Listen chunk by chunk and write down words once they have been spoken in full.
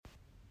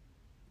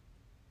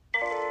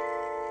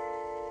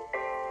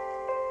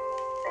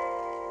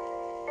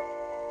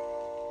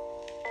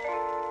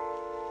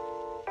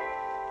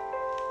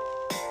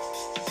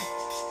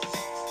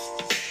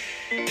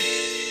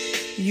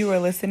You are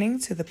listening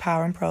to the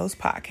Power and Prose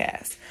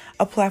podcast,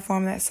 a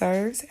platform that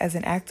serves as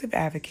an active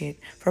advocate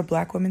for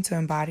Black women to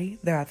embody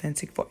their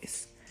authentic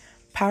voice.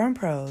 Power and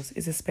Prose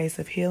is a space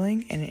of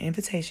healing and an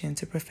invitation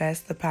to profess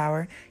the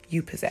power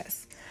you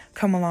possess.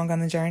 Come along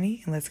on the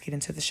journey and let's get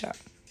into the show.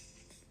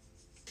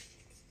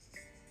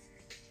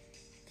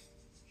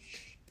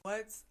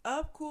 What's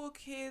up, cool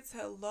kids?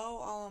 Hello,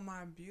 all of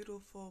my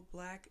beautiful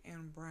Black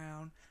and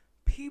brown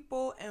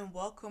people, and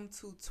welcome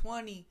to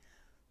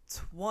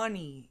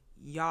 2020.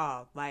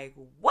 Y'all, like,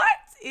 what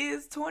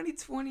is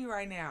 2020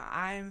 right now?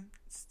 I'm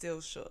still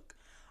shook.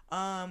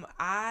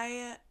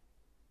 I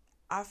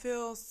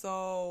feel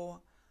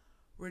so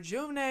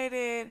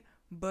rejuvenated,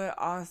 but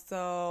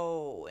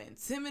also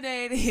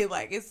intimidated.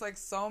 Like, it's like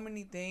so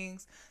many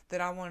things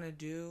that I want to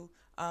do.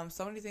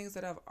 So many things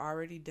that I've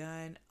already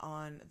done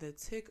on the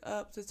tick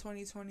up to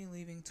 2020,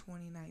 leaving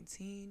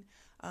 2019,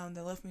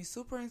 that left me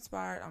super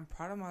inspired. I'm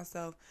proud of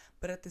myself,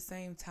 but at the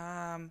same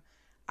time,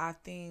 I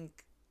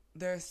think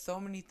there's so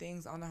many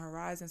things on the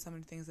horizon, so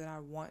many things that I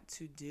want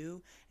to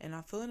do, and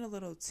I'm feeling a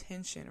little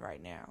tension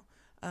right now.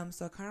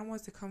 So I kind of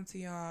want to come to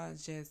y'all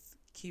just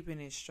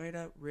keeping it straight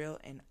up, real,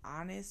 and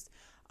honest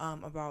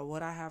about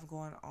what I have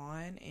going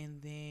on.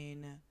 And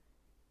then,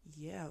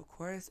 yeah, of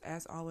course,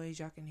 as always,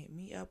 y'all can hit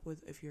me up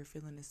with if you're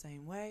feeling the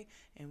same way,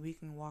 and we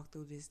can walk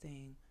through this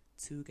thing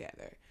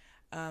together.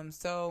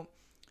 So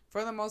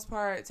for the most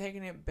part,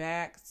 taking it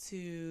back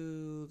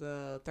to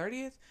the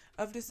 30th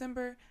of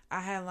December,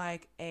 I had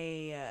like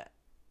a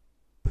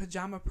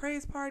pajama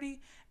praise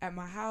party at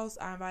my house.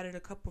 I invited a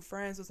couple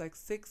friends. It was like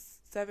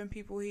 6-7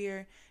 people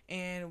here,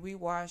 and we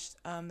watched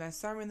that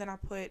sermon that I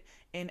put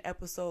in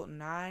episode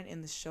 9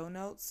 in the show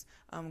notes.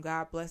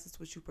 God Bless Us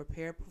What You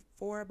Prepared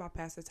For by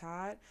Pastor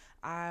Todd.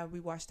 We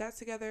watched that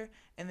together,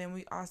 and then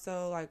we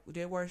also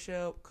did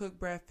worship, cooked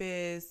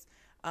breakfast,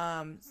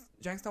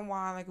 drank some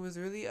wine. Like, it was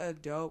really a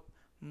dope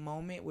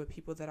moment with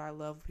people that I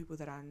love, people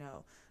that I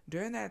know.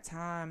 During that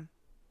time,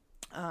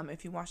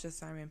 if you watch the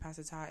sermon,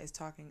 Pastor Todd is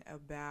talking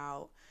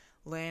about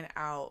laying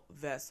out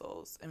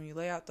vessels. And when you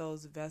lay out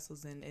those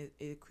vessels, and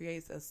it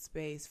creates a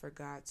space for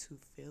God to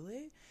fill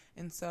it.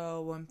 And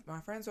so when my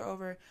friends were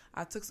over,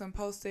 I took some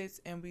Post-its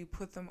and we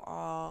put them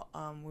all,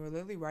 we were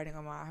literally writing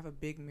on I have a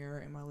big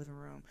mirror in my living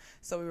room.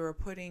 So we were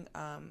putting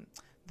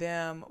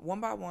them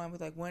one by one. We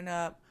went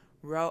up,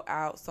 wrote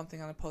out something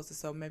on a Post-it.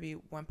 So maybe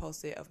one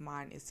Post-it of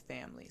mine is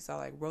family. So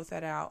I wrote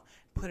that out,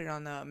 put it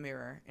on the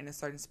mirror in a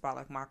certain spot,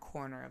 like my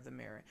corner of the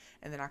mirror.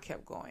 And then I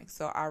kept going.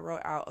 So I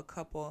wrote out a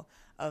couple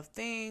of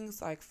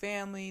things like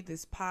family,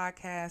 this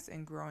podcast,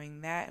 and growing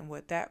that and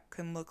what that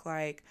can look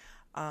like.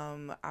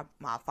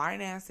 My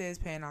finances,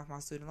 paying off my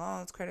student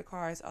loans, credit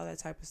cards, all that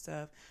type of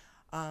stuff.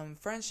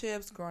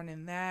 Friendships, growing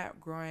in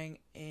that, growing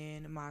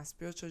in my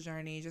spiritual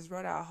journey. Just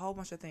wrote out a whole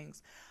bunch of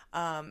things.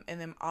 And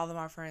then all of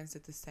my friends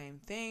did the same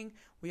thing.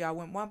 We all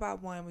went one by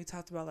one. We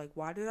talked about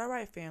why did I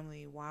write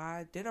family?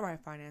 Why did I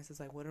write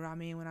finances? What do I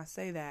mean when I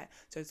say that?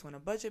 So I just want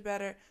to budget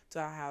better. Do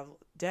I have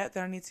debt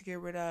that I need to get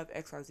rid of?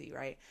 XYZ,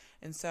 right?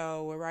 And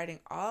so we're writing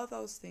all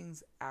those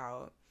things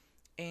out,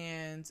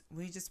 and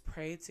we just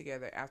prayed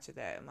together after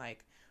that, and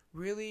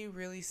really,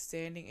 really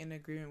standing in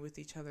agreement with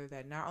each other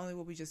that not only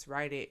will we just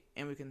write it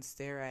and we can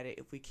stare at it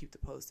if we keep the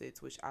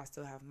Post-its, which I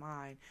still have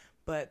mine,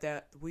 but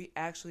that we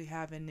actually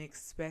have an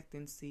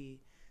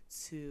expectancy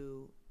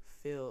to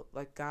feel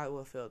God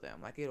will fill them.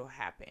 It'll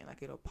happen.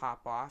 It'll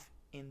pop off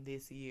in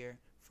this year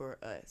for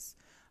us.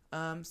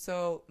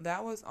 So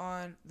that was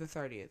on the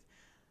 30th.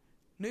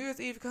 New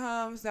Year's Eve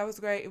comes. That was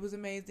great. It was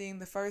amazing.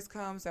 The first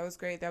comes. That was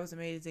great. That was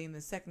amazing.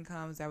 The second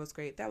comes. That was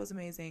great. That was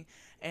amazing.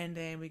 And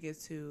then we get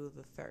to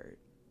the third.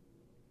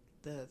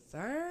 The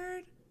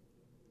third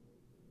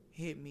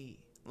hit me.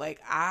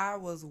 I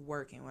was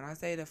working. When I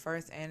say the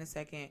first and the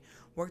second,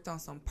 worked on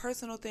some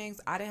personal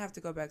things. I didn't have to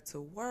go back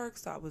to work,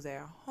 so I was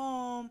at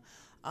home.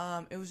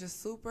 It was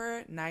just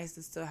super nice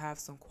to still have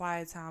some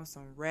quiet time,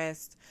 some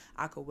rest.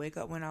 I could wake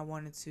up when I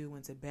wanted to,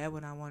 went to bed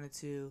when I wanted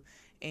to.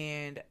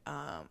 And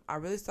I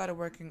really started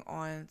working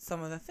on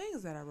some of the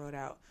things that I wrote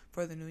out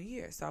for the new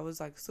year. So I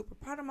was super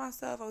proud of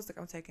myself. I was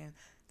I'm taking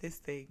this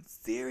thing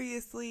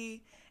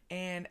seriously.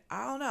 And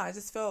I don't know, I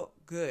just felt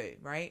good,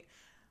 right?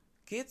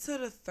 Get to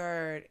the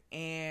third,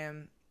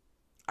 and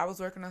I was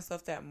working on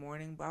stuff that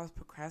morning, but I was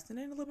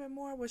procrastinating a little bit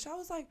more, which I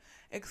was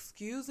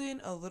excusing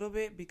a little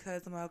bit,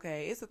 because I'm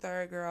okay, it's the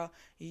third, girl.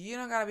 You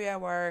don't gotta be at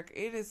work.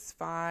 It is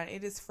fine.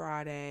 It is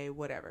Friday,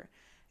 whatever.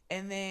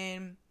 And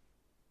then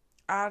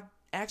I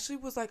actually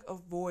was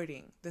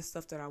avoiding the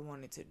stuff that I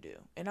wanted to do.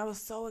 And I was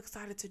so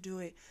excited to do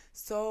it.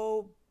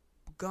 So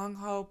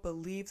gung-ho,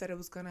 believed that it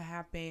was going to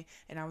happen.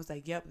 And I was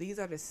yep, these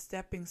are the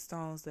stepping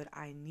stones that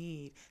I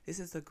need. This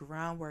is the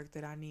groundwork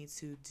that I need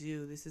to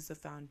do. This is the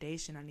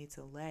foundation I need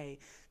to lay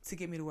to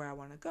get me to where I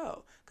want to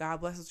go.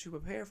 God bless what you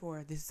prepare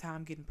for. This is how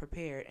I'm getting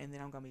prepared, and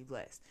then I'm going to be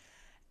blessed.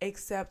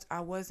 Except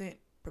I wasn't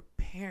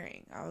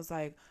preparing. I was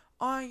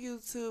on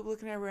YouTube,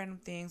 looking at random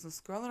things,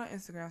 was scrolling on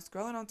Instagram,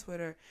 scrolling on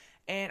Twitter,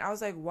 and I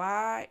was like,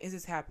 why is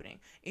this happening?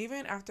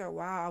 Even after a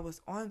while, I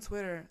was on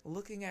Twitter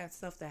looking at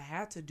stuff that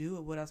had to do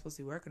with what I was supposed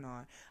to be working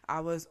on.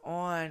 I was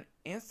on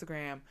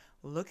Instagram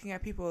looking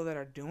at people that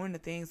are doing the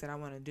things that I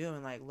want to do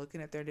and like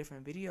looking at their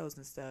different videos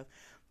and stuff,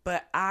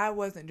 but I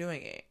wasn't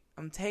doing it.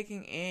 I'm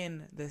taking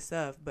in the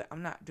stuff, but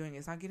I'm not doing it.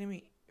 It's not getting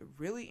me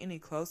really any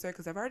closer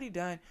because I've already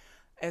done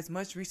as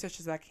much research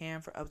as I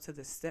can for up to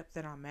the step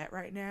that I'm at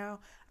right now.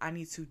 I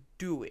need to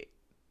do it.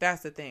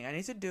 That's the thing. I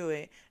need to do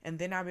it, and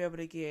then I'll be able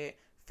to get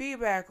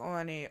feedback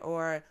on it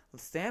or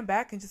stand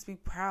back and just be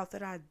proud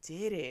that I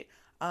did it.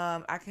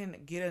 I can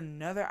get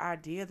another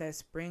idea that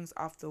springs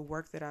off the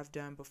work that I've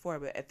done before.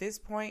 But at this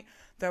point,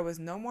 there was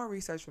no more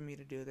research for me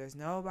to do. There's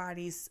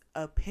nobody's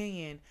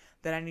opinion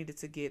that I needed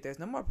to get. There's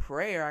no more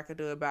prayer I could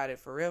do about it,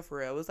 for real, for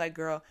real. It was like,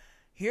 girl,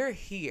 you're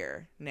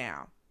here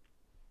now.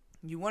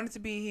 You wanted to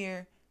be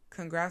here.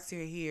 Congrats,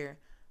 you're here.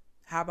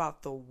 How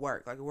about the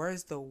work? Like,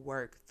 where's the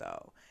work,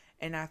 though?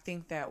 And I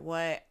think that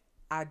what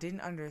I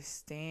didn't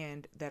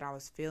understand that I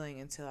was feeling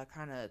until I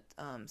kind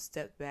of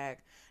stepped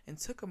back and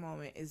took a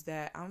moment is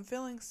that I'm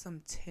feeling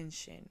some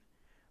tension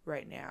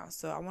right now.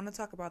 So I want to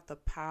talk about the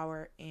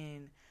power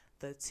in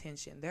the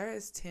tension. There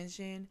is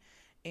tension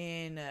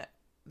in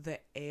the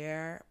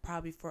air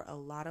probably for a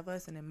lot of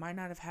us, and it might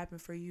not have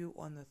happened for you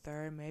on the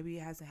 3rd. Maybe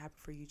it hasn't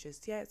happened for you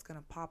just yet. It's going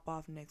to pop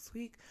off next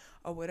week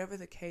or whatever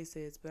the case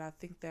is. But I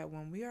think that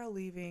when we are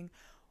leaving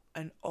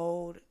an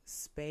old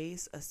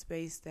space, a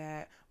space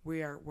that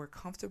we're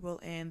comfortable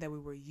in, that we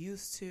were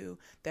used to,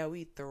 that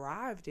we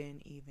thrived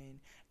in even,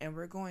 and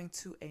we're going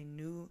to a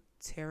new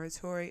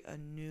territory, a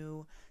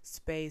new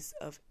space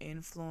of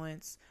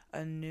influence,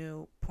 a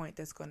new point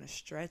that's going to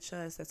stretch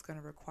us, that's going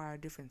to require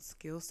different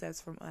skill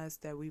sets from us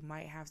that we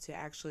might have to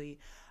actually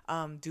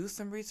do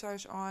some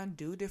research on,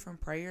 do different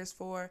prayers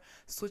for,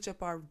 switch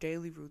up our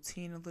daily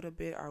routine a little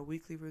bit, our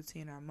weekly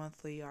routine, our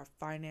monthly, our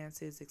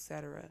finances,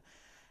 etc.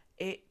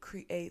 It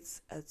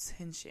creates a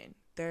tension.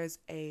 There's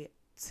a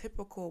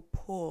typical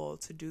pull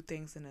to do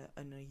things in an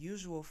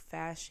unusual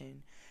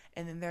fashion.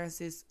 And then there's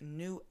this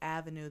new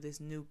avenue,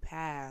 this new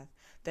path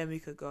that we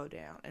could go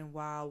down. And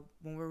when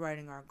we're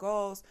writing our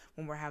goals,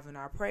 when we're having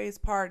our praise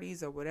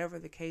parties or whatever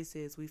the case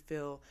is, we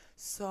feel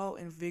so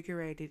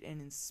invigorated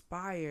and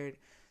inspired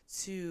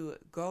to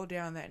go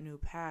down that new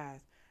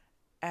path.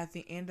 At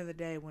the end of the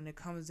day, when it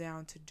comes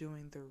down to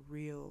doing the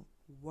real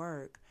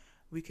work,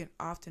 we can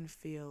often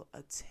feel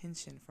a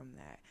tension from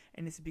that.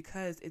 And it's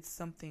because it's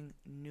something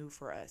new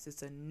for us.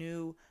 It's a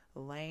new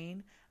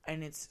lane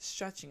and it's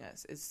stretching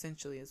us,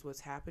 essentially, is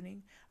what's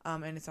happening.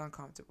 And it's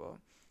uncomfortable.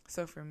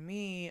 So for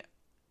me,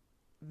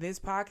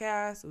 this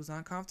podcast was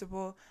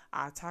uncomfortable.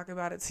 I talk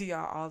about it to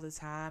y'all all the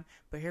time,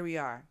 but here we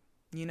are.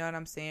 You know what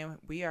I'm saying?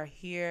 We are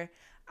here.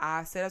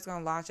 I said I was going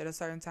to launch at a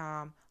certain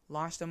time,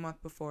 launched a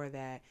month before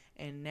that,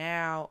 and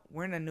now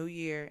we're in a new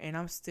year and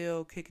I'm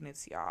still kicking it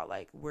to y'all.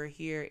 Like, we're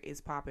here, it's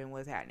popping,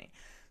 what's happening.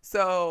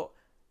 So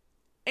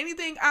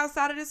anything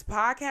outside of this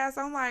podcast,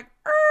 I'm like,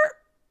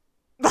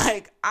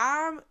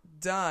 I'm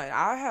done.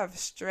 I have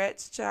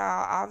stretched,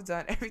 child. I've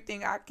done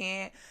everything I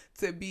can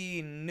to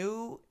be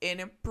new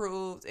and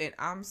improved, and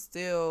I'm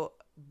still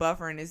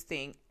buffering this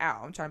thing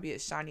out. I'm trying to be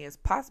as shiny as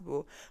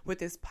possible with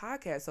this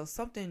podcast. So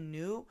something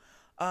new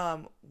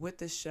with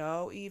the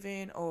show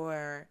even,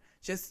 or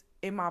just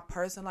in my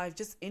personal life,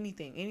 just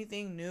anything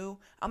new.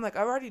 I'm like,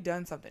 I've already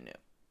done something new.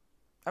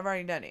 I've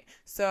already done it.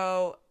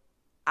 So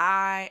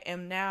I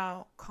am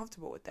now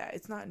comfortable with that.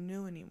 It's not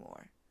new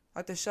anymore.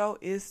 Like, the show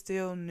is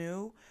still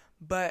new,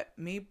 but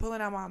me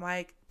pulling out my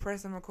mic,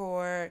 pressing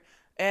record,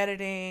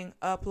 editing,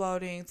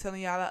 uploading,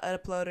 telling y'all I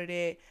uploaded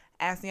it,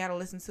 asking y'all to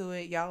listen to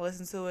it, y'all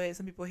listen to it.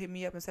 Some people hit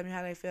me up and tell me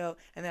how they felt,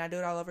 and then I do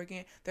it all over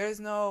again. It's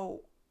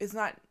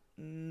not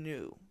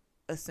new.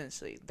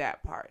 Essentially,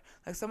 that part.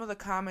 Like, some of the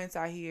comments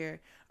I hear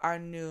are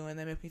new and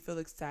they make me feel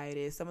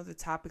excited. Some of the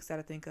topics that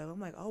I think of, I'm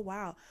like, oh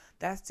wow,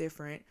 that's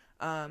different.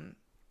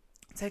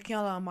 Taking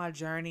y'all on my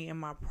journey and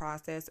my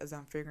process as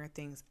I'm figuring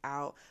things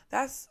out,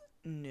 that's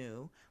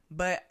new.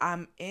 But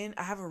I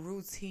have a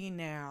routine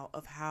now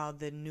of how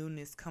the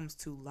newness comes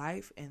to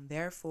life, and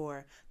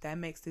therefore that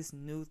makes this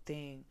new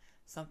thing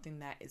something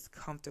that is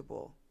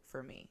comfortable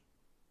for me,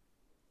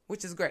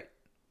 which is great.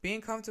 Being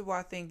comfortable,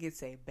 I think,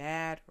 gets a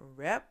bad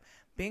rep.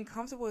 Being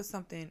comfortable with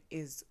something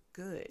is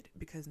good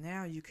because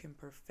now you can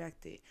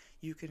perfect it.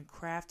 You can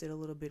craft it a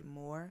little bit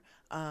more.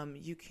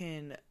 You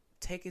can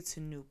take it to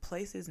new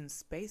places and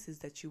spaces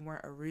that you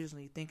weren't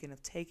originally thinking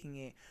of taking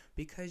it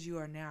because you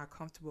are now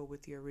comfortable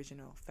with the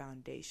original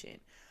foundation.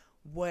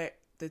 What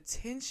the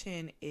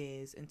tension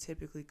is and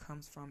typically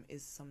comes from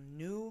is some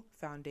new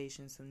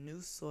foundation, some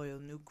new soil,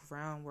 new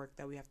groundwork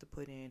that we have to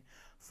put in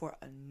for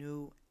a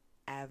new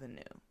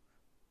avenue.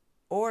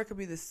 Or it could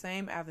be the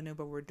same avenue,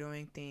 but we're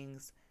doing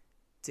things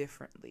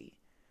differently.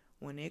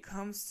 When it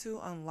comes to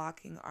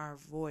unlocking our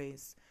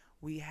voice,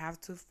 we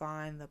have to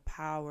find the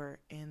power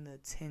in the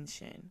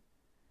tension.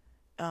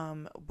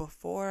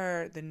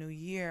 before the new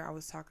year, I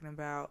was talking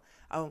about,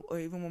 or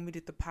even when we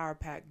did the Power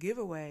Pack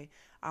giveaway,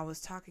 I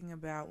was talking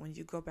about when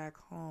you go back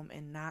home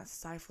and not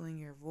stifling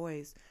your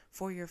voice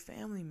for your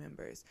family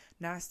members,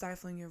 not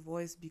stifling your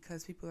voice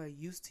because people are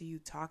used to you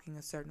talking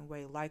a certain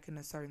way, liking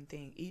a certain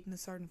thing, eating a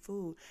certain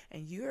food,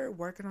 and you're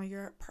working on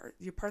your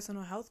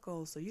personal health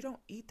goals, so you don't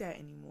eat that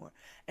anymore,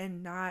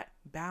 and not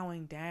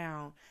bowing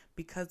down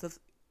because of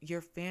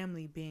your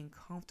family being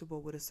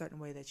comfortable with a certain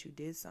way that you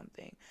did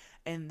something.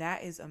 And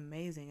that is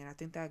amazing. And I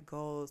think that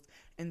goes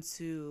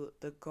into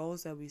the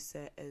goals that we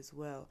set as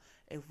well.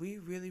 If we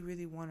really,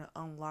 really want to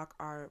unlock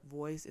our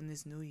voice in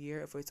this new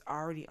year, if it's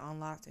already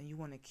unlocked and you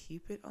want to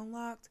keep it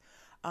unlocked,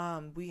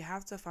 we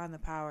have to find the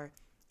power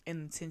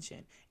in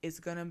intention. It's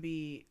going to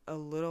be a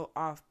little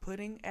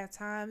off-putting at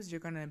times.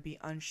 You're going to be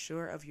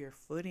unsure of your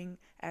footing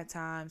at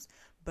times.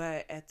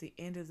 But at the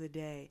end of the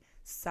day,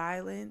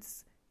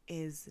 silence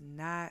is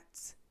not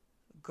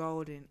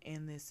golden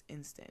in this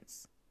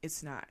instance.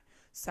 It's not.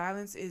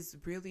 Silence is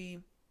really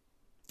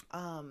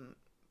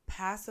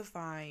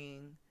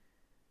pacifying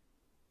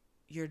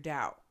your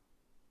doubt.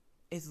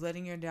 It's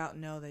letting your doubt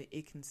know that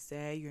it can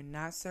stay. You're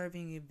not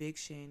serving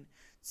eviction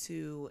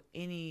to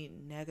any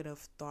negative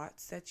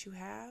thoughts that you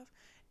have,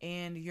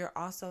 and you're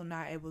also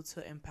not able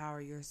to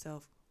empower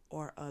yourself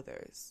or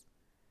others.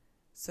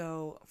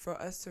 So for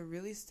us to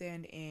really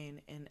stand in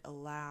and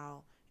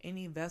allow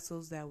any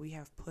vessels that we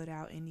have put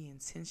out, any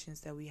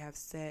intentions that we have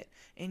set,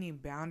 any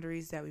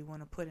boundaries that we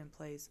want to put in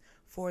place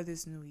for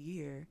this new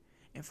year,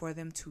 and for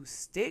them to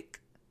stick.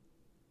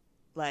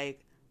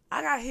 Like,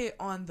 I got hit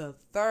on the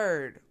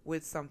 3rd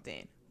with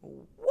something.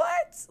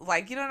 What?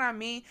 Like, you know what I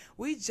mean?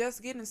 We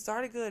just getting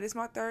started good. It's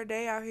my 3rd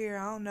day out here.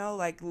 I don't know.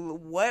 Like,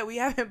 what? We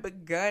haven't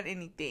begun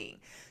anything.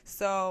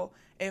 So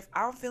if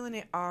I'm feeling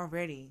it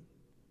already,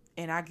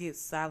 and I get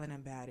silent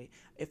about it,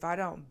 if I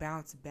don't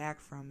bounce back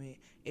from it,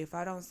 if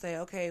I don't say,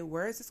 okay,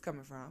 where is this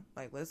coming from?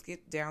 Like, let's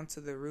get down to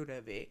the root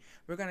of it.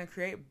 We're going to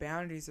create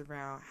boundaries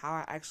around how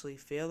I actually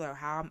feel or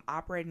how I'm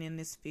operating in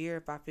this fear.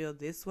 If I feel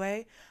this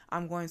way,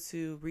 I'm going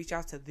to reach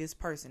out to this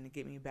person to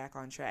get me back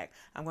on track.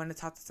 I'm going to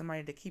talk to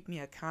somebody to keep me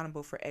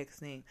accountable for X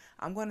thing.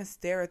 I'm going to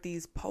stare at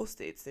these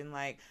Post-its, and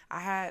like, I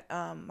had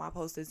my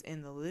Post-its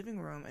in the living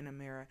room in a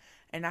mirror,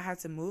 and I had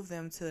to move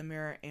them to the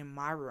mirror in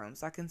my room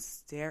so I can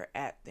stare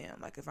at them.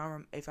 Like, if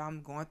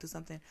I'm going through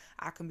something,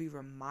 I can be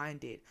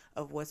reminded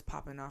of what's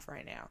popping off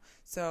right now.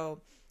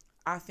 So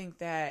I think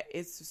that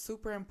it's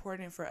super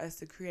important for us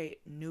to create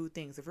new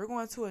things. If we're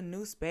going to a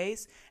new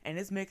space and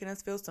it's making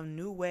us feel some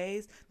new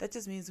ways, that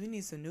just means we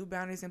need some new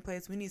boundaries in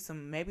place. We need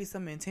maybe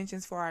some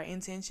intentions for our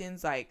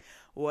intentions. Like,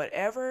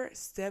 whatever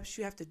steps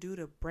you have to do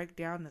to break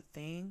down the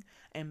thing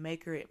and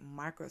make it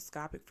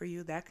microscopic for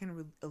you, that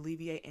can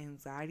alleviate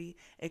anxiety.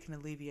 It can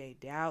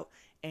alleviate doubt,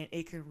 and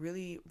it can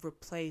really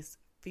replace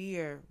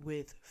fear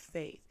with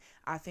faith.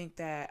 I think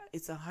that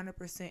it's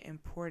 100%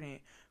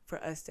 important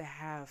for us to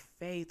have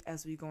faith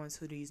as we go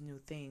into these new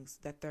things,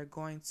 that they're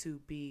going to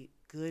be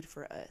good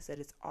for us, that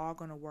it's all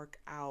going to work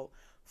out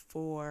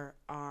for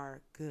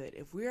our good.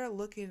 If we are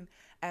looking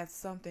at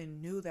something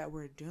new that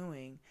we're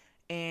doing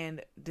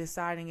and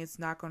deciding it's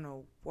not going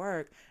to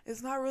work,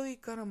 it's not really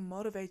going to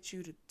motivate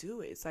you to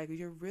do it. It's like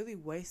you're really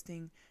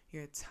wasting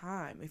your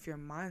time if your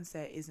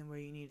mindset isn't where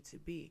you need it to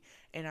be.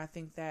 And I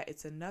think that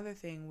it's another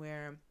thing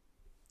where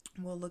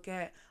we'll look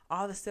at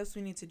all the steps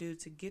we need to do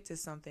to get to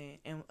something.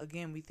 And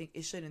again, we think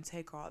it shouldn't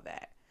take all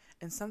that.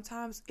 And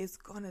sometimes it's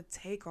going to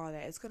take all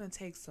that. It's going to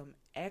take some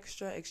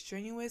extra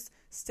extraneous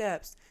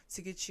steps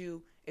to get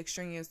you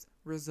extraneous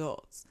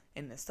results.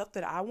 And the stuff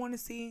that I want to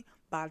see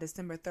by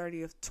December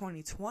 30th,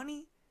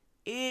 2020,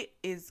 it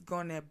is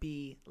going to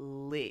be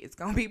lit. It's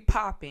going to be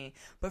popping.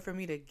 But for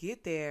me to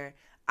get there,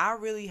 I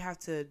really have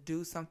to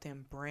do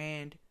something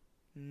brand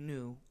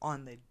new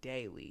on the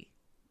daily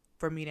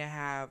for me to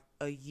have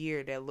a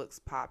year that looks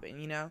popping,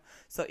 you know?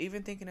 So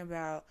even thinking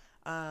about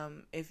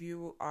if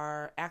you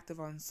are active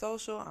on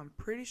social, I'm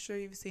pretty sure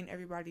you've seen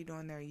everybody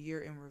doing their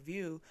year in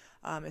review,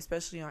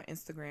 especially on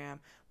Instagram,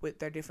 with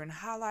their different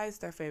highlights,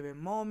 their favorite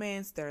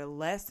moments, their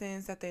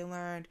lessons that they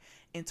learned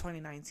in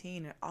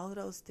 2019. And all of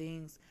those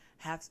things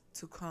have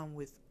to come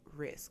with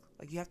risk.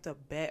 Like, you have to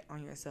bet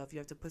on yourself. You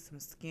have to put some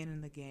skin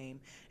in the game.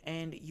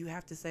 And you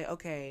have to say,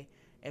 okay,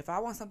 if I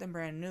want something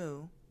brand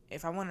new,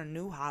 if I want a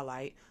new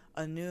highlight,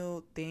 a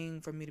new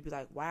thing for me to be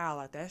like, wow,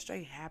 like that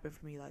straight happened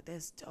for me, like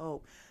that's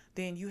dope,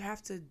 then you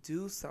have to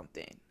do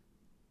something.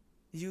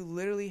 You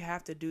literally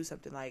have to do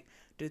something, like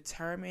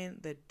determine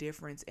the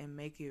difference and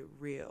make it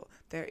real.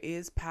 There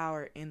is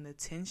power in the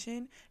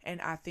tension. And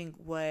I think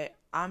what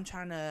I'm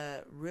trying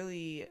to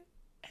really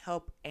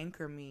help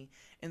anchor me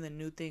in the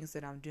new things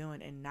that I'm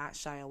doing and not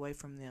shy away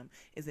from them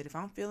is that if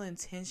I'm feeling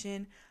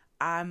tension,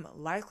 I'm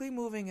likely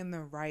moving in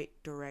the right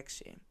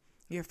direction.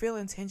 You're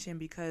feeling tension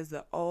because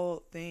the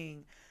old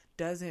thing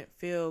doesn't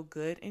feel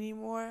good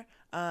anymore.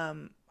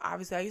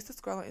 Obviously, I used to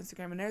scroll on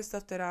Instagram, and there's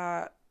stuff that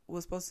I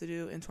was supposed to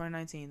do in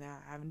 2019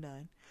 that I haven't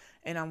done,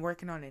 and I'm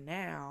working on it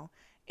now.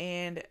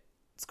 And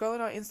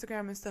scrolling on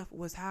Instagram and stuff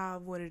was how I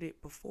wanted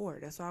it before.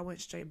 That's why I went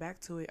straight back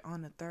to it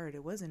on the 3rd.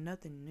 It wasn't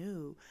nothing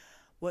new.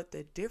 What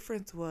the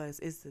difference was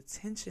is the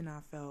tension I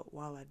felt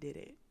while I did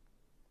it.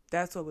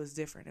 That's what was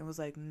different. It was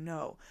like,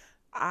 no,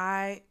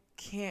 I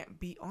can't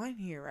be on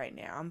here right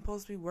now. I'm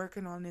supposed to be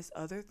working on this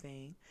other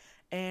thing,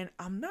 and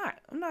I'm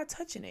not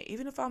touching it.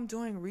 Even if I'm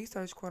doing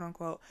research, quote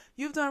unquote.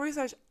 You've done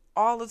research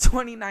all of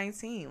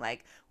 2019.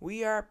 Like,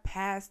 we are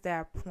past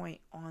that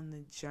point on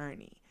the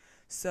journey.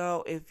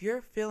 So if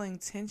you're feeling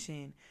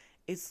tension,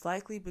 it's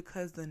likely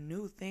because the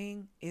new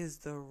thing is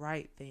the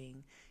right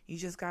thing. You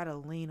just got to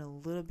lean a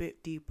little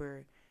bit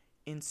deeper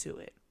into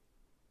it.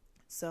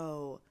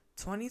 So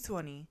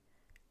 2020,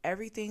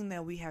 everything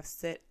that we have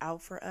set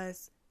out for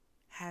us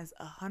has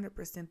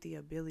 100% the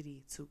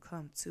ability to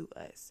come to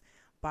us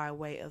by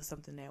way of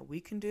something that we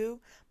can do,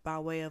 by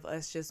way of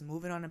us just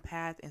moving on a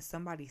path and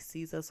somebody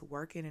sees us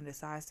working and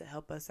decides to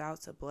help us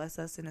out, to bless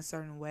us in a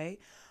certain way.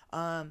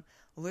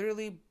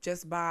 Literally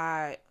just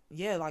by,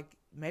 like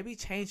maybe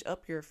change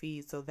up your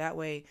feed so that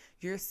way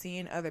you're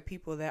seeing other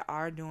people that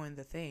are doing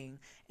the thing,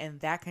 and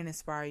that can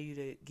inspire you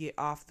to get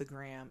off the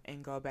gram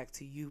and go back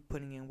to you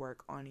putting in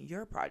work on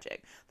your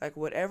project. Like,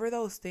 whatever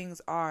those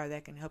things are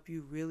that can help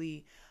you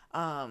really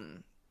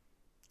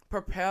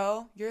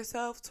propel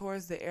yourself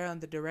towards the area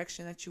and the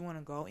direction that you want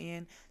to go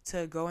in,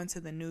 to go into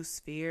the new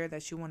sphere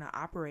that you want to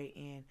operate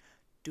in.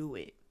 Do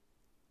it.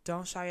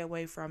 Don't shy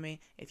away from it.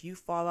 If you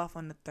fall off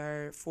on the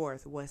 3rd,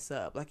 4th, what's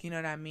up? Like, you know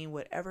what I mean?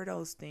 Whatever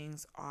those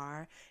things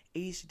are,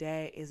 each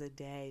day is a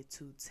day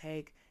to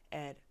take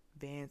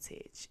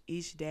advantage.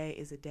 Each day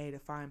is a day to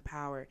find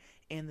power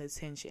in the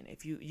tension.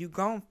 If you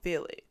gonna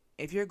feel it.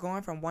 If you're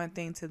going from one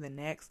thing to the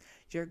next,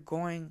 you're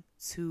going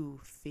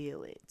to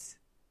feel it.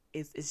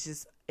 It's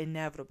just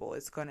inevitable.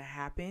 It's going to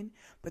happen,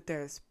 but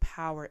there's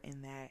power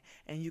in that.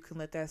 And you can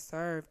let that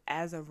serve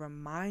as a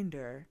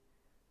reminder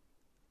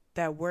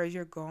that where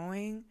you're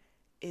going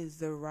is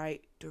the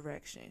right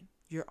direction.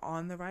 You're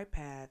on the right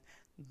path.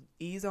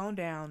 Ease on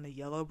down the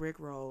yellow brick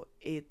road.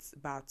 It's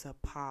about to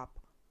pop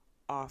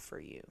off for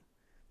you.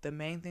 The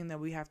main thing that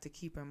we have to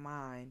keep in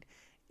mind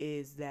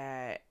is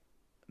that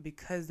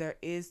because there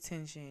is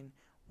tension,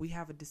 we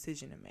have a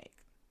decision to make.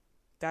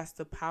 That's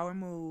the power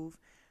move,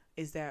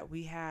 is that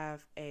we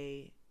have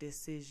a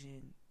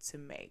decision to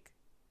make.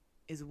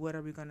 Is what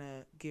are we going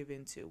to give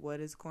into? What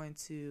is going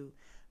to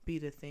be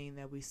the thing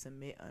that we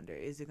submit under?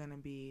 Is it going to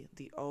be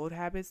the old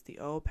habits, the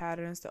old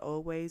patterns, the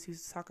old ways we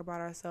used to talk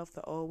about ourselves,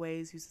 the old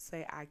ways we used to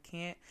say, I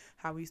can't,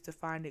 how we used to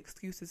find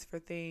excuses for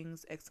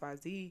things,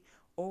 XYZ?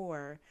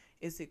 Or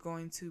is it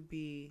going to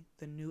be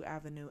the new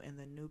avenue and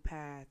the new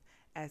path,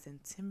 as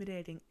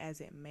intimidating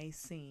as it may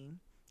seem?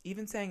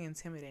 Even saying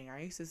intimidating,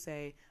 I used to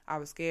say I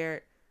was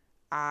scared,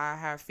 I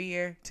have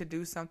fear to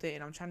do something,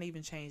 and I'm trying to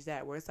even change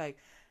that, where it's like,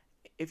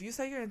 if you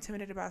say you're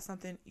intimidated about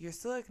something, you're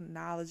still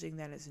acknowledging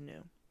that it's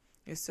new.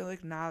 You're still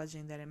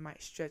acknowledging that it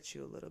might stretch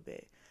you a little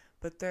bit.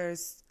 But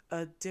there's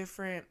a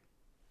different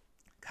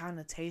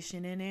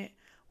connotation in it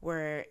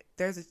where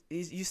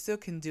you still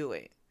can do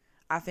it.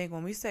 I think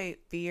when we say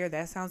fear,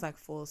 that sounds like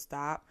full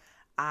stop.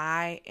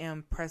 I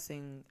am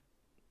pressing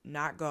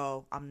not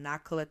go. I'm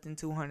not collecting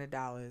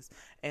 $200,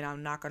 and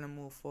I'm not going to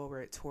move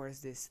forward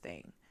towards this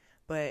thing.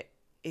 But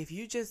if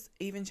you just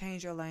even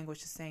change your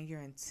language to saying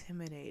you're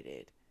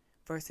intimidated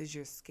versus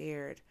you're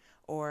scared,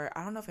 or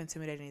I don't know if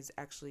intimidating is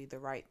actually the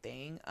right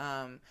thing,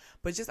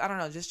 but just, I don't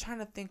know, just trying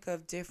to think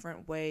of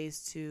different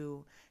ways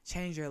to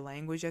change your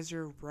language as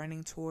you're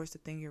running towards the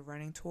thing you're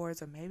running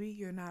towards. Or maybe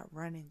you're not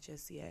running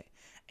just yet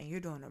and you're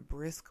doing a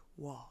brisk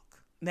walk.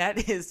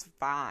 That is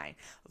fine,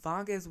 as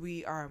long as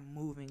we are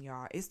moving,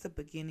 y'all. It's the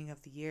beginning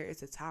of the year.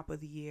 It's the top of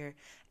the year.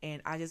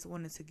 And I just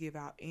wanted to give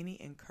out any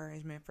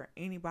encouragement for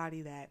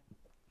anybody that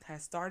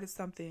has started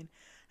something,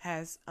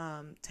 has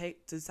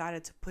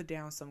decided to put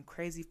down some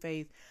crazy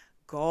faith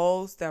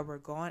goals that we're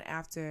going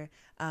after,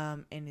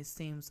 and it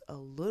seems a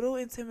little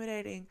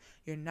intimidating.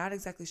 You're not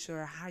exactly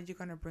sure how you're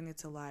going to bring it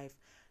to life.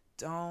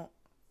 Don't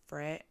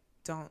fret.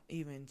 Don't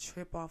even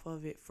trip off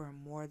of it for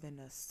more than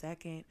a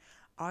second.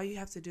 All you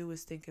have to do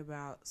is think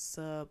about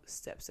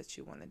sub-steps that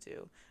you want to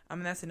do. I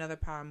mean, that's another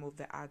power move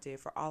that I did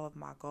for all of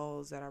my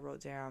goals that I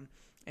wrote down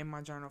in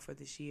my journal for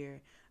this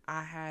year.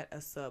 I had a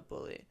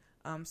sub-bullet.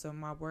 So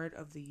my word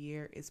of the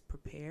year is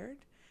prepared.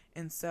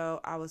 And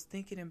so I was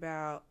thinking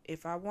about,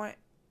 if I want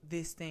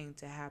this thing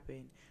to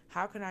happen,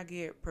 how can I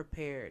get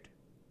prepared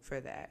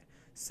for that?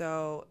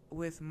 So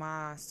with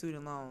my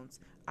student loans,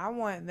 I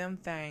want them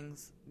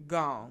things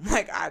gone.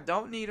 Like, I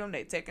don't need them.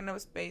 They taking up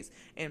space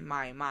in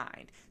my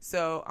mind.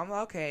 So I'm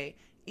like, okay,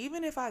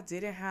 even if I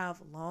didn't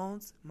have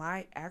loans,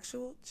 my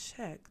actual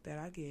check that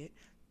I get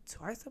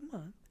twice a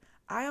month,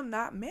 I am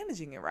not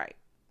managing it right.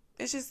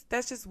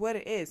 That's just what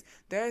it is.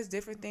 There's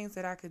different things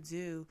that I could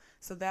do,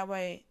 so that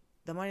way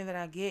the money that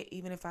I get,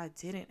 even if I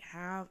didn't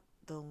have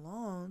the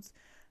loans,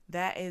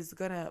 that is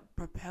going to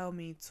propel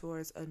me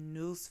towards a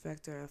new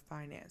specter of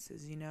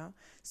finances, you know?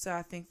 So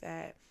I think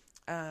that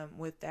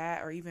with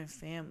that, or even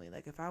family,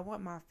 like if I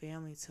want my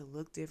family to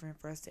look different,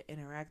 for us to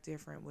interact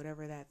different,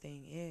 whatever that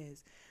thing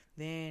is,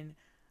 then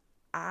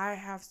I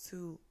have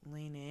to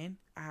lean in.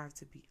 I have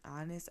to be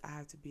honest. I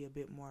have to be a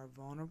bit more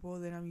vulnerable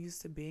than I'm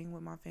used to being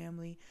with my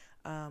family.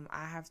 I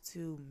have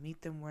to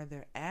meet them where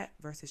they're at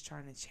versus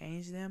trying to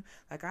change them.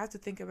 Like, I have to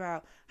think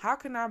about, how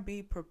can I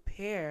be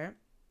prepared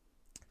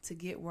to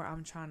get where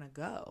I'm trying to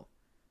go?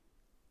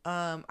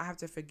 I have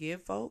to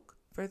forgive folk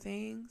for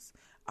things.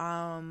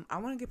 I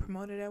want to get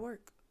promoted at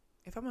work.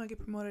 If I'm going to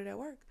get promoted at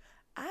work,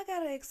 I got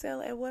to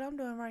excel at what I'm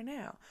doing right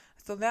now.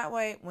 So that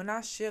way, when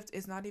I shift,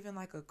 it's not even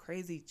like a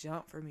crazy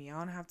jump for me. I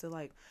don't have to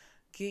like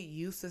get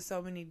used to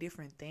so many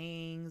different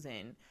things,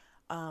 and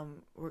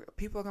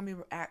people are going to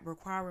be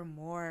requiring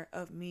more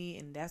of me,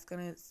 and that's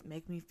going to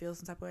make me feel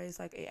some type of way. It's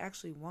like, it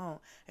actually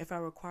won't if I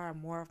require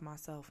more of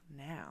myself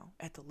now,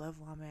 at the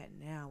level I'm at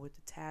now, with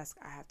the task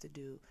I have to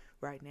do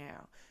right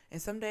now.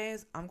 And some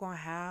days I'm going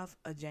to have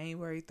a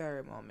January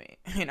 3rd moment,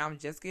 and I'm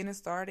just getting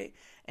started,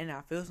 and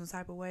I feel some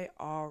type of way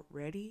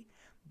already,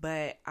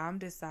 but I'm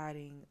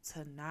deciding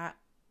to not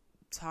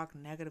talk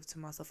negative to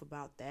myself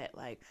about that.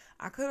 Like,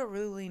 I could have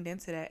really leaned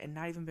into that and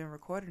not even been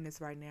recording this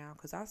right now,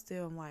 because I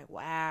still am like,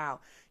 wow,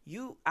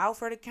 you out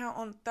for the count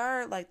on the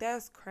 3rd? Like,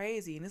 that's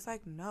crazy. And it's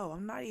like, no,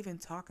 I'm not even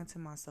talking to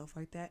myself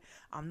like that.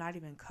 I'm not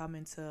even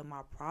coming to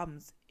my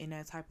problems in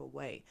that type of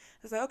way.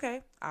 It's like,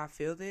 okay, I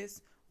feel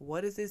this.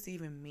 What does this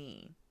even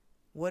mean?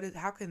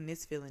 How can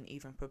this feeling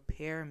even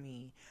prepare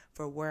me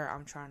for where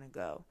I'm trying to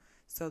go?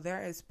 So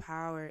there is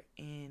power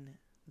in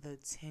the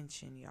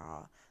tension,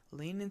 y'all.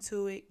 Lean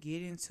into it,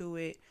 get into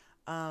it.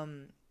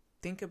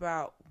 Think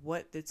about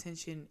what the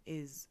tension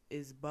is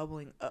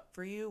bubbling up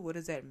for you. What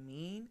does that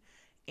mean?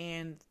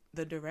 And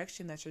the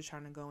direction that you're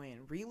trying to go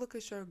in. Relook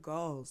at your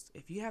goals.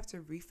 If you have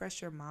to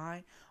refresh your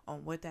mind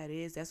on what that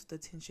is, that's what the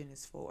tension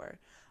is for.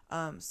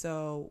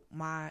 So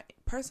my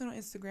personal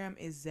Instagram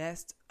is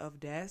Zest of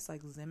Des,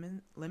 like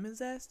lemon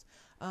zest.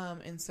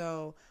 And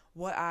so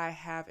what I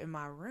have in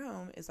my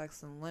room is like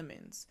some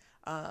lemons.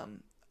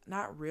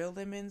 Not real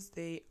lemons.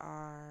 They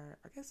are,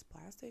 I guess,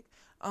 plastic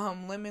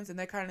lemons, and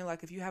they're kind of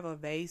like, if you have a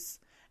vase,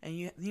 and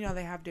you know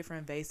they have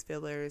different vase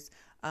fillers.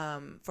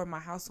 For my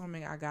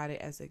housewarming, I got it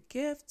as a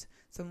gift,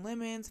 some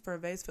lemons for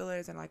vase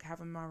fillers, and like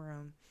have in my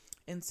room.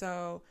 And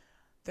so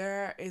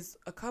there is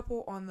a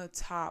couple on the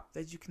top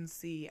that you can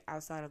see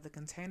outside of the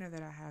container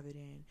that I have it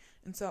in.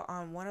 And so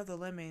on one of the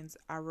lemons,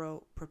 I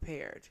wrote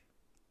 "prepared"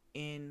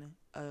 in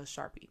a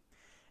Sharpie,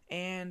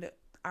 and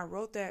I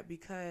wrote that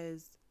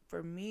because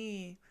for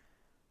me,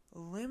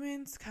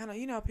 lemons kind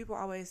of, people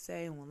always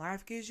say when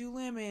life gives you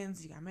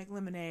lemons, you gotta make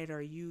lemonade, or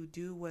you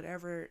do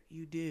whatever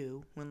you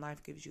do when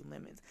life gives you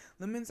lemons.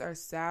 Lemons are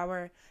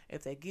sour.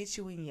 If they get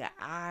you in your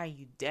eye,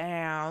 you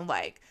down.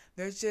 Like,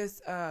 there's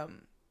just, I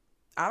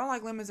don't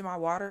like lemons in my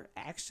water,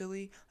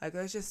 actually. Like,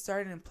 there's just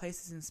certain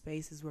places and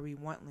spaces where we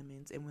want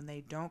lemons, and when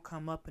they don't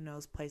come up in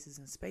those places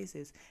and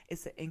spaces,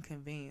 it's an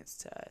inconvenience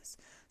to us.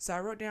 So I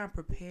wrote down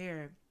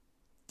 "prepared"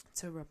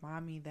 to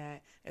remind me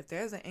that if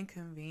there's an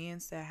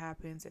inconvenience that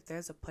happens, if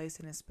there's a place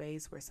in a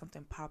space where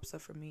something pops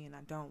up for me and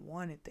I don't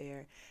want it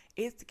there,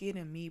 it's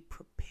getting me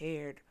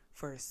prepared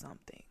for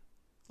something.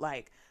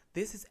 Like,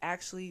 this is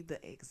actually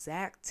the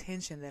exact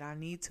tension that I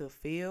need to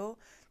feel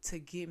to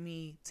get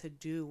me to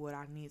do what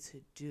I need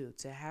to do,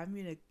 to have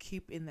me to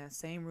keep in that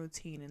same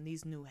routine and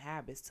these new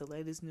habits, to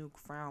lay this new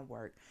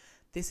groundwork.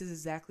 This is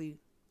exactly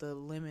the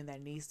lemon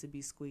that needs to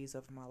be squeezed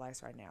over my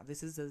life right now.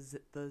 This is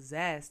the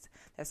zest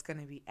that's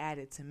going to be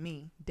added to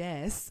me,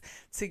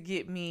 to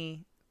get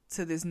me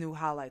to this new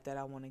highlight that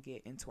I want to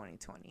get in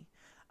 2020.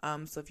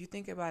 So if you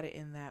think about it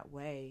in that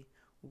way,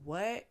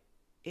 what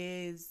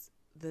is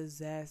the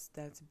zest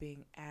that's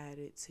being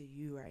added to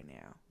you right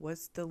now?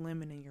 What's the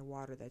lemon in your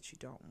water that you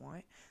don't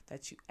want,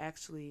 that you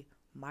actually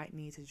might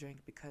need to drink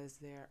because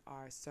there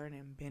are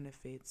certain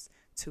benefits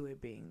to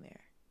it being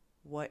there?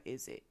 What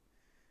is it?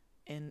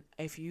 And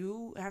if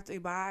you have to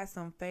buy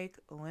some fake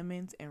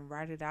lemons and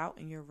write it out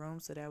in your room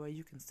so that way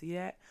you can see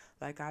that,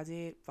 like I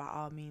did, by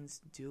all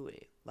means do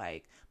it.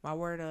 Like, my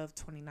word of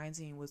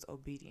 2019 was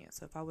obedience.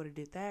 So if I would have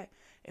did that,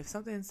 if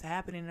something's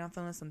happening and I'm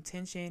feeling some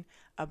tension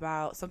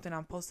about something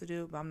I'm supposed to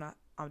do, but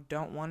I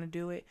don't want to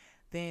do it,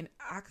 then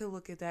I could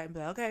look at that and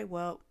be like, okay,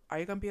 well, are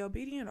you going to be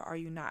obedient or are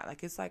you not?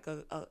 Like, it's like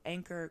a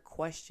anchor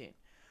question.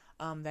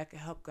 That can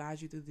help guide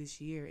you through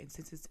this year. And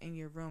since it's in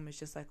your room, it's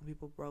just like when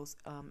people wrote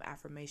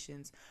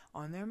affirmations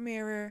on their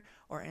mirror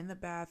or in the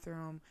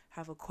bathroom,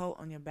 have a quote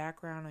on your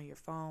background, on your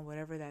phone,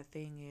 whatever that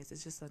thing is.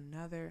 It's just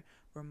another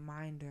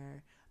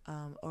reminder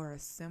or a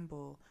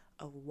symbol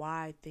of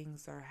why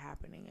things are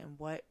happening and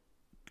what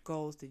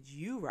goals did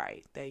you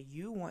write that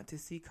you want to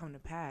see come to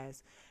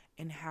pass,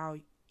 and how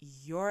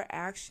your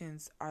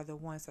actions are the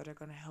ones that are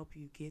going to help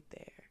you get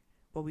there.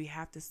 But we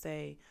have to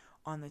stay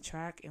on the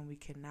track, and we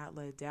cannot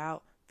let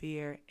doubt,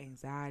 fear,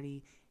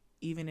 anxiety,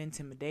 even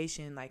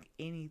intimidation, like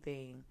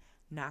anything,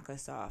 knock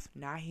us off.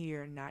 Not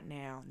here, not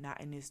now,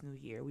 not in this new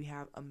year. We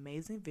have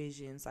amazing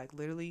visions, like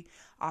literally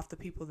off the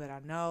people that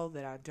I know,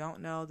 that I don't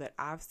know, that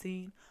I've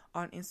seen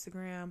on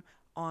Instagram,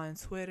 on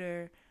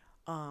Twitter,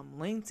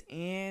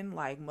 LinkedIn.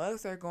 Like,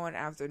 mugs are going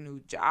after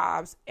new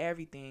jobs,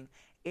 everything.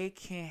 It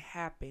can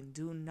happen.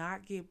 Do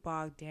not get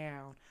bogged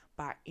down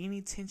by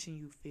any tension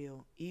you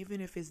feel, even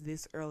if it's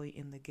this early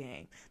in the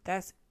game.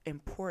 That's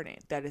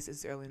important that it's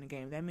this early in the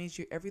game. That means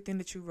everything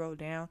that you wrote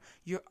down,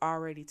 you're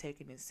already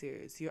taking it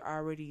serious. You're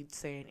already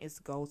saying it's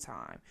go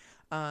time.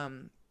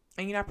 And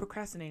you're not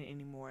procrastinating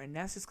anymore. And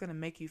that's just going to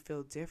make you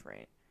feel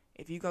different.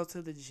 If you go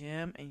to the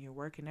gym and you're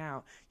working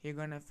out, you're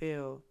going to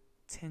feel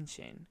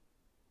tension.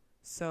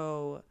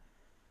 So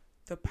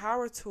the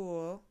power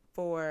tool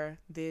for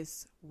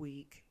this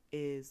week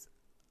is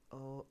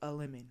a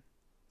lemon.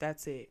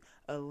 That's it.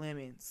 A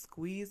lemon.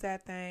 Squeeze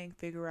that thing.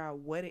 Figure out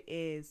what it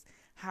is.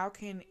 How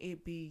can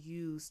it be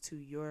used to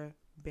your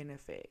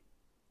benefit?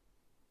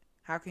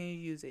 How can you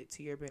use it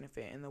to your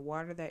benefit? And the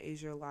water that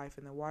is your life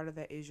and the water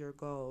that is your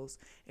goals,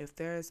 if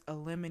there's a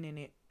lemon in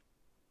it,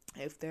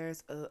 if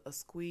there's a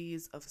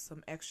squeeze of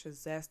some extra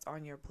zest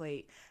on your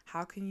plate,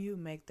 how can you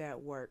make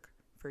that work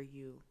for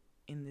you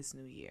in this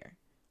new year?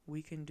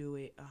 We can do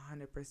it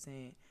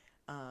 100%.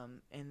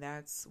 And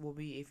that's will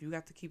be, if you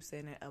got to keep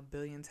saying it a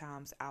billion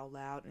times out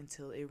loud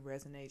until it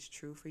resonates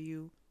true for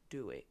you,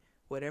 do it.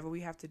 Whatever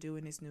we have to do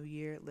in this new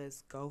year,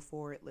 let's go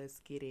for it. Let's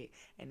get it.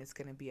 And it's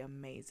going to be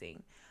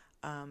amazing.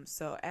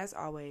 So as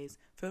always,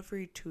 feel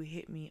free to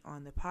hit me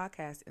on the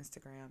podcast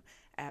Instagram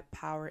at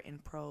Power in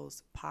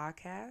Prose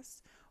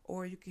Podcast,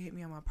 or you can hit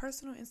me on my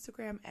personal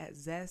Instagram at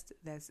Zest.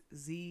 That's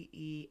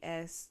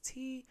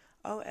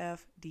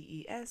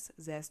ZESTOFDES,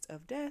 Zest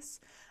of Des.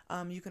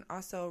 You can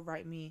also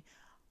write me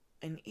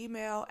an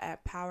email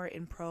at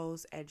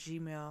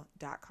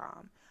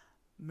powerinprose@gmail.com.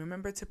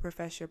 Remember to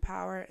profess your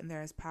power, and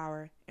there is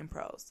power in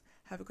prose.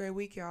 Have a great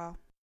week, y'all.